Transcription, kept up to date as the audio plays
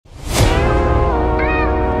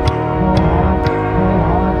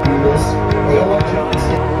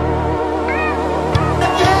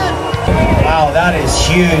That is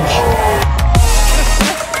huge.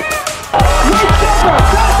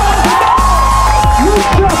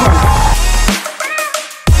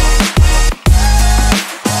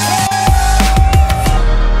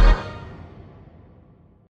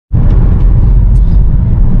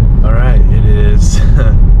 All right, it is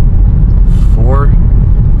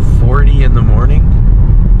 4:40 in the morning.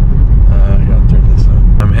 I gotta turn this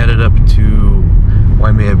on. I'm headed up to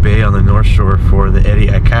Waimea Bay on the North Shore for the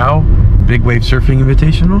Aikau Big Wave Surfing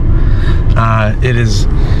Invitational. It is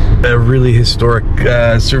a really historic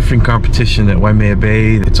surfing competition at Waimea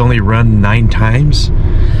Bay. It's only run 9 times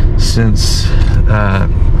since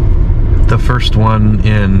the first one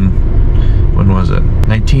in, when was it?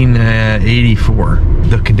 1984.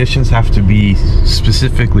 The conditions have to be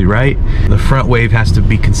specifically right. The front wave has to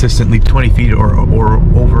be consistently 20 feet or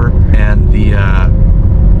over, and the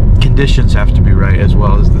conditions have to be right as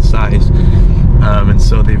well as the size. And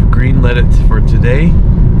so they've greenlit it for today,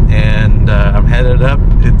 and I'm headed up.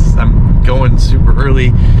 I'm going super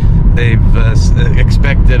early. They've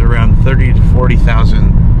expected around 30 to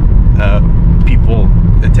 40,000 people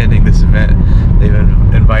attending this event. They've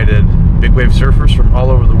invited big wave surfers from all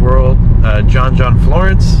over the world. John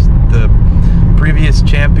Florence, the previous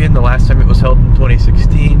champion, the last time it was held in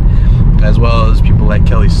 2016, as well as people like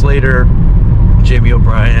Kelly Slater, Jamie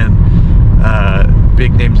O'Brien,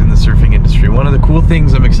 big names in the surfing industry. One of the cool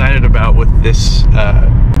things I'm excited about with this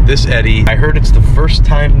this Eddy, I heard it's the first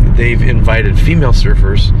time they've invited female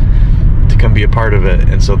surfers to come be a part of it,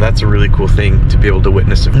 and so that's a really cool thing to be able to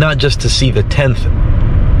witness. Not just to see the 10th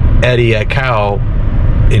Eddy Aikau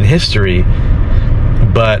in history,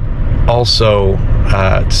 but also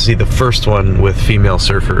to see the first one with female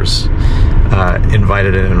surfers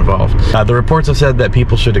invited and involved. The reports have said that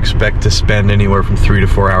people should expect to spend anywhere from 3 to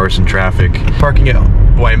 4 hours in traffic. Parking at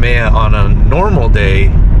Waimea on a normal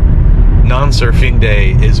day, non-surfing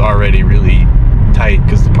day, is already really tight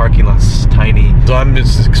because the parking lot's tiny. So I'm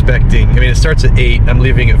just expecting, I mean, it starts at 8, I'm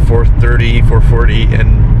leaving at 4:30, 4:40, and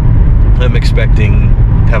I'm expecting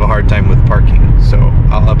to have a hard time with parking. So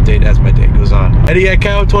I'll update as my day goes on. Eddy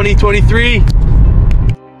Aikau 2023.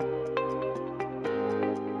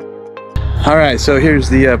 All right, so here's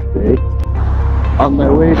the update. On my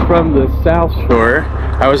way from the South Shore,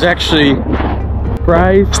 I was actually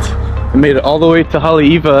surprised. I made it all the way to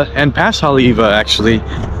Haleiwa and past Haleiwa actually,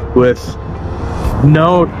 with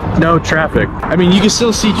no traffic. I mean, you can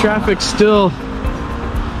still see traffic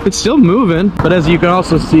it's still moving, but as you can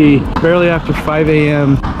also see, barely after 5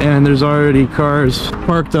 a.m. and there's already cars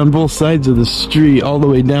parked on both sides of the street all the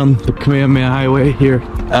way down the Kamehameha Highway here.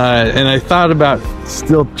 And I thought about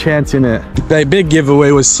still chancing it. The big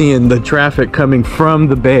giveaway was seeing the traffic coming from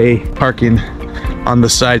the bay, parking on the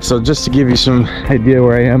side. So just to give you some idea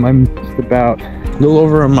where I am, I'm just about a little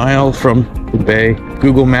over a mile from the bay.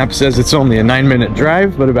 Google Maps says it's only a 9-minute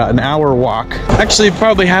drive, but about an hour walk. Actually,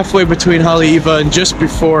 probably halfway between Haleiwa and just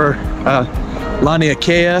before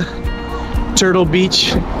Laniakea, Turtle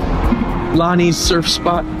Beach, Lani's surf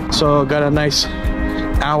spot. So got a nice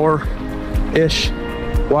hour-ish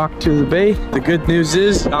walk to the bay. The good news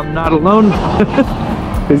is I'm not alone.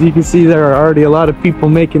 As you can see, there are already a lot of people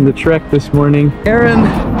making the trek this morning. Aaron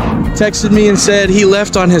texted me and said he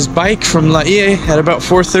left on his bike from Laie at about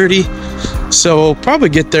 4:30. So we'll probably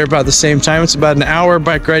get there about the same time. It's about an hour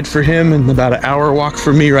bike ride for him and about an hour walk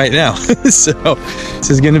for me right now. So this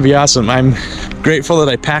is gonna be awesome. I'm grateful that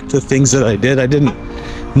I packed the things that I did. I didn't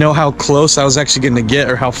know how close I was actually gonna get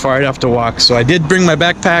or how far I'd have to walk. So I did bring my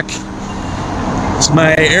backpack. It's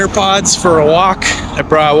my AirPods for a walk. I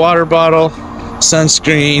brought a water bottle,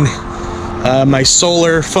 sunscreen, my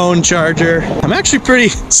solar phone charger. I'm actually pretty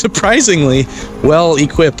surprisingly well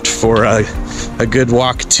equipped for a good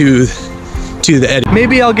walk to the Eddy.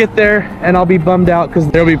 Maybe I'll get there and I'll be bummed out because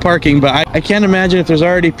there'll be parking, but I can't imagine if there's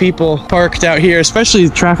already people parked out here, especially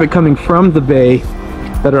traffic coming from the bay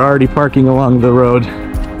that are already parking along the road.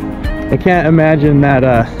 I can't imagine that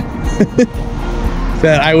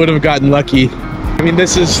that I would have gotten lucky. I mean,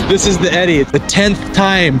 this is the Eddy. It's the 10th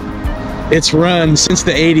time it's run since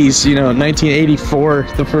the 80s, you know, 1984,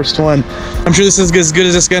 the first one. I'm sure this is as good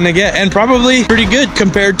as it's gonna get, and probably pretty good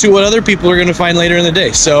compared to what other people are gonna find later in the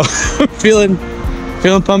day. So I'm feeling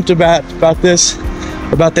pumped about this,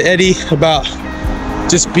 about the Eddy, about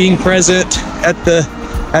just being present at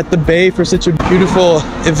the bay for such a beautiful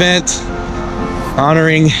event,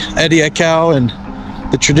 honoring Eddy Aikau and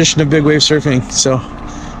the tradition of big wave surfing. So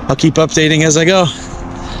I'll keep updating as I go.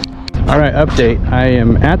 All right, update. I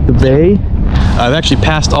am at the bay. I've actually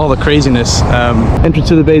passed all the craziness. Entrance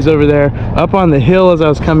to the bay's over there. Up on the hill as I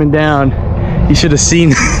was coming down, You should have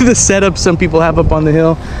seen the setup some people have up on the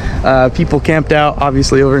hill. People camped out,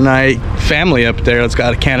 obviously, overnight. Family up there. It's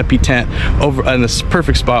got a canopy tent over in this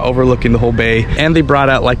perfect spot overlooking the whole bay. And they brought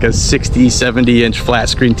out like a 60, 70-inch flat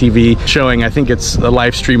screen TV showing, I think it's a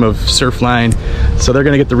live stream of Surfline. So they're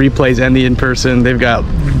gonna get the replays and the in-person. They've got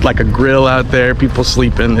like a grill out there, people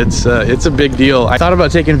sleeping. It's a big deal. I thought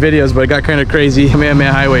about taking videos, but it got kind of crazy.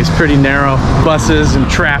 Kamehameha Highway is pretty narrow. Buses and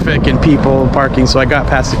traffic and people parking. So I got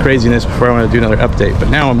past the craziness before I want to do another update. But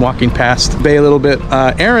now I'm walking past the bay a little bit.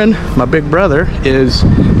 Aaron, my big brother, is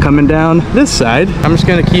coming down this side. I'm just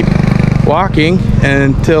gonna keep walking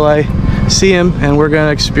until I see him, and we're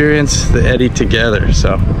gonna experience the eddy together.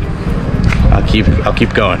 So I'll keep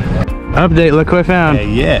going. Update, look who I found.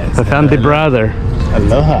 Yes. I found the brother.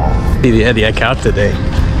 Aloha. See the Eddy Aikau today.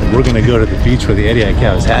 We're gonna go to the beach where the Eddy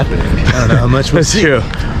Aikau is happening. I don't know how much we'll see. True.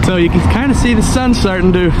 So you can kind of see the sun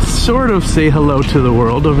starting to sort of say hello to the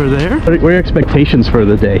world over there. What are your expectations for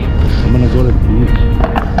the day? I'm gonna go to the beach.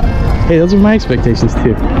 Hey, those are my expectations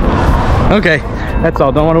too. Okay, that's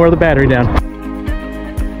all. Don't want to wear the battery down.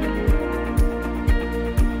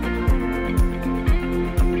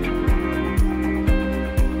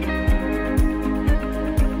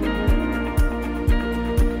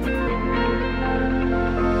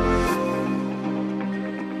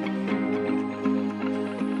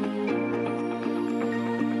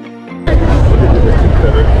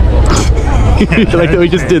 Like that we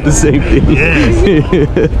just did the same thing. Yes.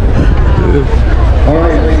 All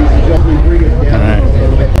right, ladies and gentlemen, bring it down.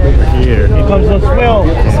 Over here. Here comes the swell.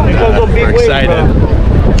 Here goes the big We're wave, excited. bro.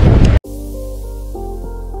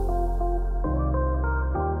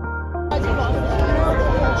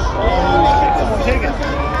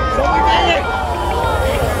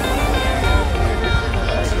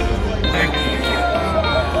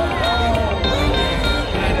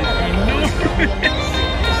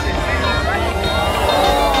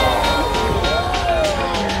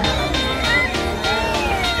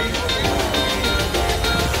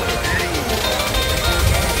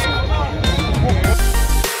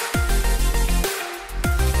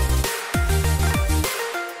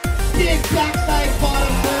 Big backside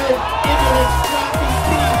bottom third into the strapping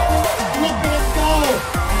piece. Look at him go.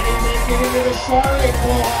 And he makes it into the Charlotte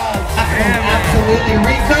blowout. Absolutely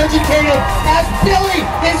regurgitated as Billy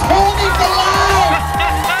is holding the line.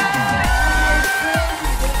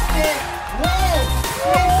 Whoa,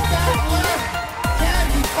 swings back left. Can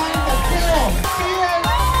he find the bill? Here,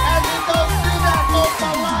 as he goes through that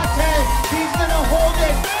mocha latte, he's gonna hold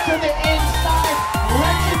it to the inside.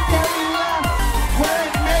 Legendary left, where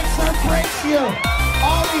it makes or breaks you.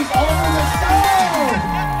 Ollie's over the zone.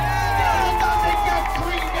 Still doesn't get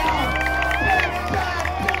cleaned out. Big back,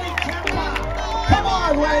 Billy Kempa. Come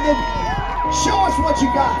on, Landon. Show us what you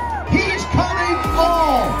got. He's coming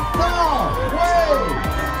all the way.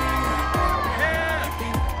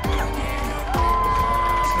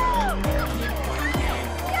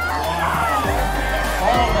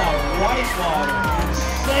 All that white water,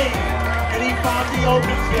 insane. And he found the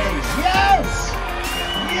open space. Yes!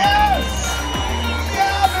 Yes!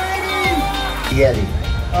 Yeah, baby! Yeti.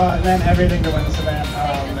 And then everything that went to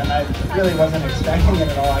Savannah, and I really wasn't expecting it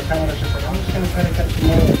at all. I kind of was just like, I'm just going to try to catch the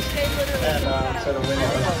moves and sort of win it.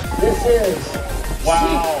 This is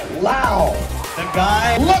wow. Lau. The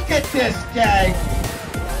guy, Look at this guy.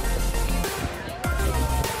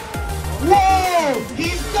 Whoa!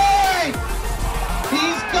 He's going!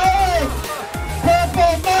 He's going!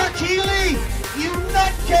 Purple Mark Healy! You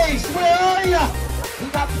nutcase! Where are you?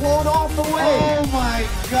 He got blown off the way. Oh my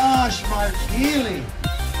gosh, Mark Healy.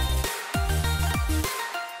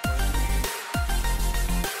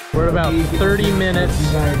 We're about 30 minutes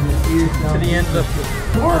to the end of the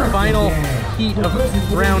final heat of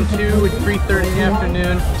round 2 at 3:30 in the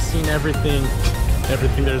afternoon. We've seen everything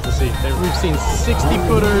there's to see. We've seen 60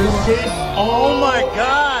 footers. Oh my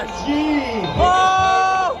gosh! Gee!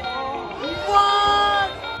 Oh!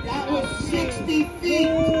 What? That was 60 feet!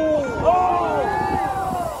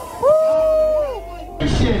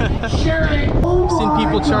 Sharing. We've seen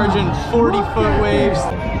people charging 40-foot waves.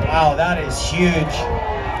 Wow, that is huge.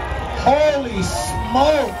 Holy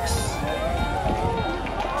smokes!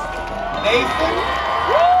 Nathan?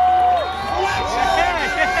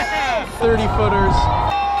 30-footers.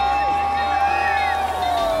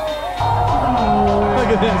 Look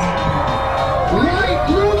at this. Right,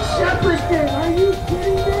 Luke Shepperton, are you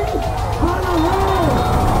kidding me? On a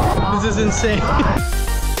roll! This is insane.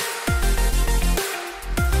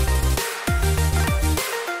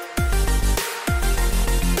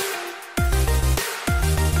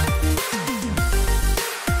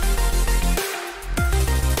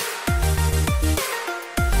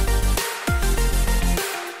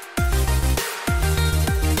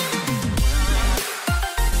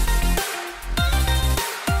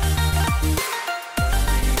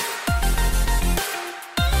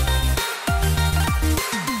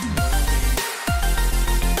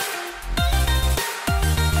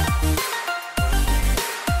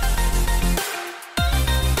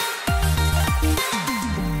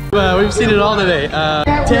 We've seen it all today.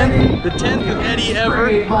 The 10th Eddy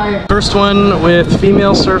ever. First one with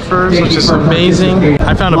female surfers, which is amazing.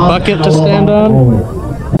 I found a bucket to stand on.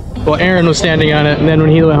 Well, Aaron was standing on it, and then when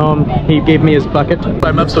he went home, he gave me his bucket.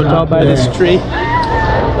 I'm up so tall by this tree.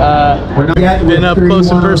 Been up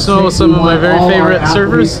close and personal with some of my very favorite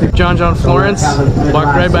surfers. John Florence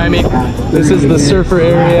walked right by me. This is the surfer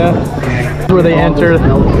area where they enter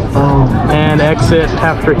and exit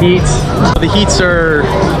after heats. The heats are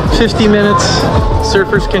 50 minutes.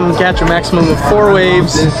 Surfers can catch a maximum of 4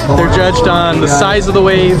 waves. They're judged on the size of the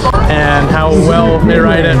wave and how well they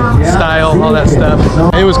ride it, style, all that stuff.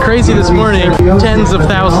 It was crazy this morning. Tens of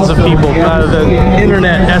thousands of people. The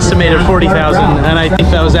internet estimated 40,000, and I think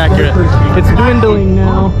that was accurate. It's dwindling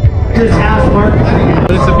now,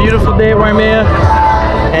 but it's a beautiful day at Waimea,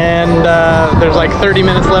 and there's like 30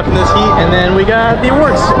 minutes left in this heat, and then we got the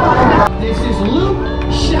awards. This is Luke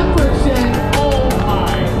Shepherdson. Oh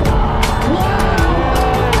my! Wow!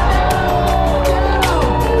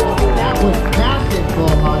 That was massive,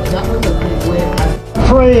 Bullhawk. That was a big win.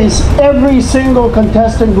 Praise every single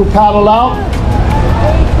contestant who paddled out,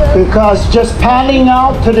 because just paddling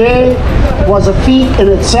out today was a feat in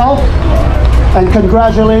itself. And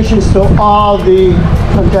congratulations to all the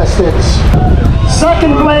contestants.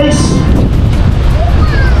 Second place,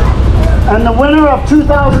 and the winner of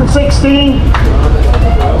 2016,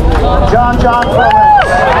 John Florence.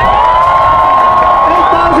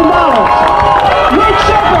 $8,000. Nick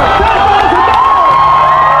Shepherd,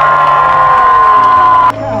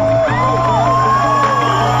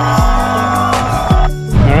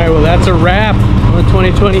 $10,000. All right, well that's a wrap on the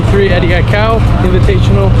 2023 Eddy Aikau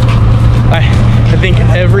Invitational. I think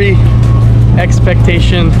every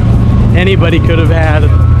expectation anybody could have had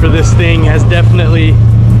for this thing has definitely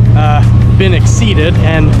been exceeded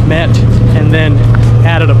and met and then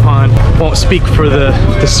added upon. Won't speak for the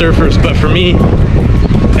surfers, but for me,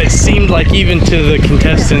 it seemed like even to the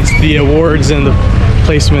contestants, the awards and the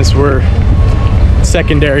placements were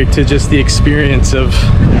secondary to just the experience of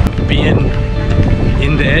being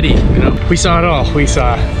in the Eddy. You know, we saw it all. We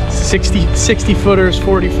saw 60 footers,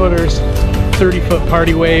 40 footers, 30-foot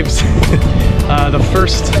party waves. The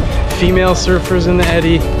first female surfers in the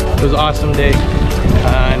Eddy. It was an awesome day.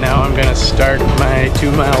 Now I'm gonna start my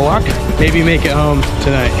 2-mile walk. Maybe make it home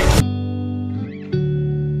tonight.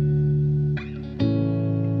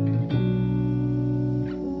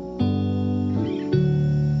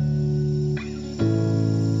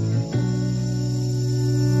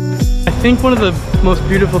 I think one of the most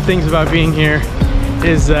beautiful things about being here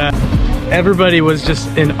is everybody was just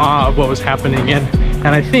in awe of what was happening, and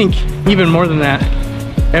I think even more than that,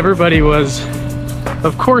 everybody was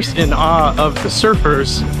of course in awe of the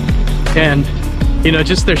surfers and, you know,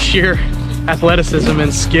 just their sheer athleticism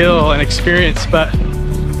and skill and experience. But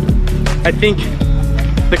I think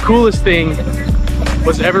the coolest thing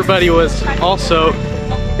was everybody was also,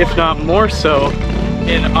 if not more so,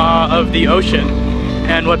 in awe of the ocean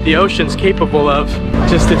and what the ocean's capable of,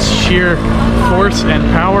 just its sheer force and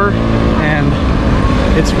power and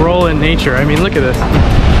its role in nature. I mean, look at this.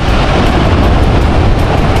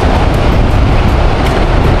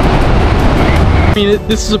 I mean,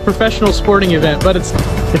 this is a professional sporting event, but it's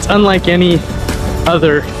unlike any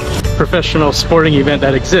other professional sporting event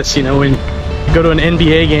that exists. You know, when you go to an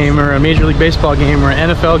NBA game or a Major League Baseball game or an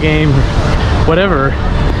NFL game or whatever,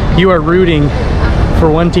 you are rooting for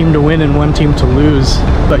one team to win and one team to lose.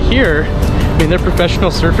 But here, I mean, they're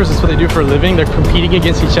professional surfers. That's what they do for a living. They're competing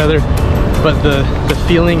against each other, but the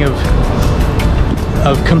feeling of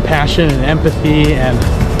compassion and empathy and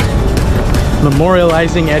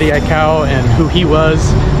memorializing Eddy Aikau and who he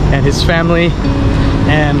was and his family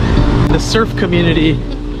and the surf community,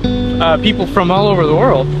 people from all over the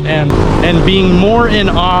world, and being more in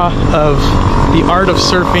awe of the art of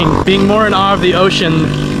surfing, being more in awe of the ocean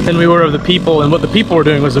than we were of the people. And what the people were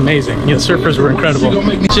doing was amazing. You know, surfers were incredible.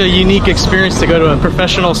 It's a unique experience to go to a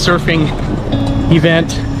professional surfing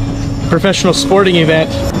event, professional sporting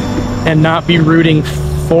event, and not be rooting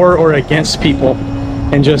for or against people,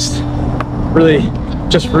 and just really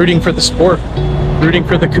just rooting for the sport, rooting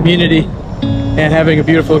for the community, and having a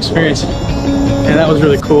beautiful experience. And that was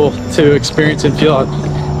really cool to experience and feel.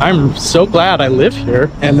 I'm so glad I live here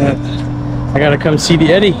and that I gotta come see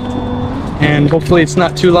the Eddy, and hopefully it's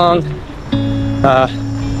not too long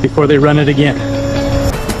before they run it again.